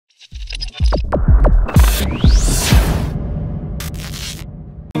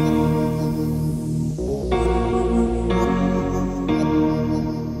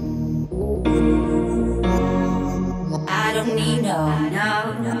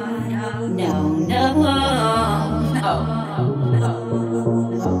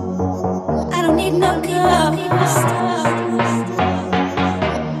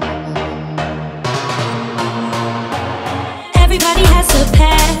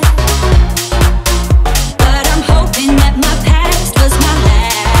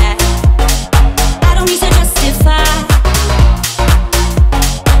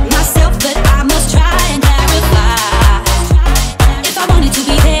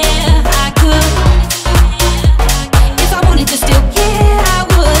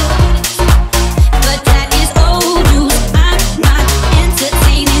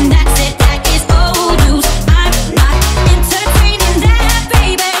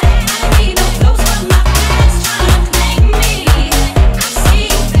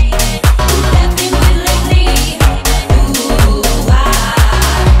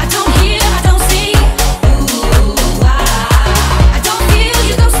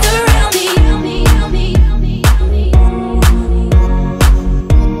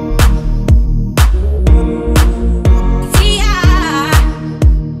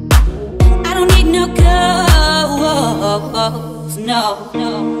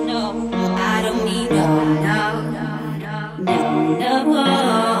I don't need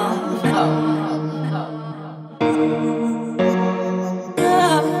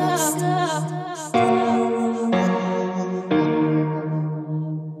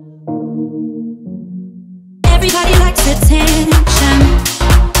Everybody likes attention,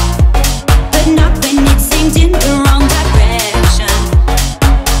 but not when it's aimed in the wrong direction.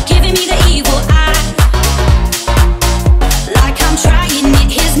 Giving me the evil eye, like I'm trying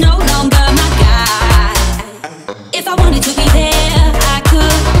it, he's no longer my guy. If I wanted to be there, I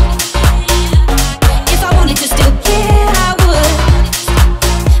could. If I wanted to still care, I would.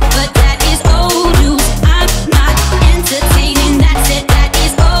 But that is old news, I'm not entertaining, that's it, that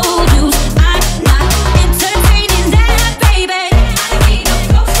is old news, I'm not entertaining that, baby. I need no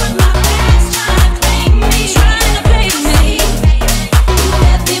ghost from my past trying to play me. You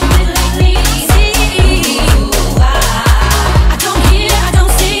have been with lately. I don't hear, I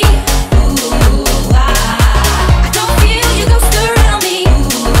don't see. I don't feel you ghost around me.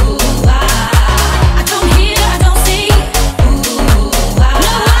 I don't hear, I don't see. No, I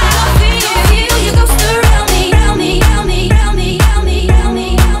don't feel you ghost around me.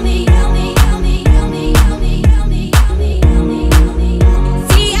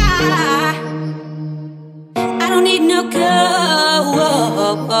 See, I don't need no ghosts.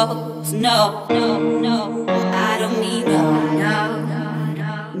 No. I don't need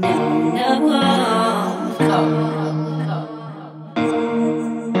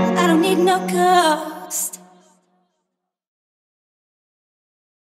I don't need no ghost.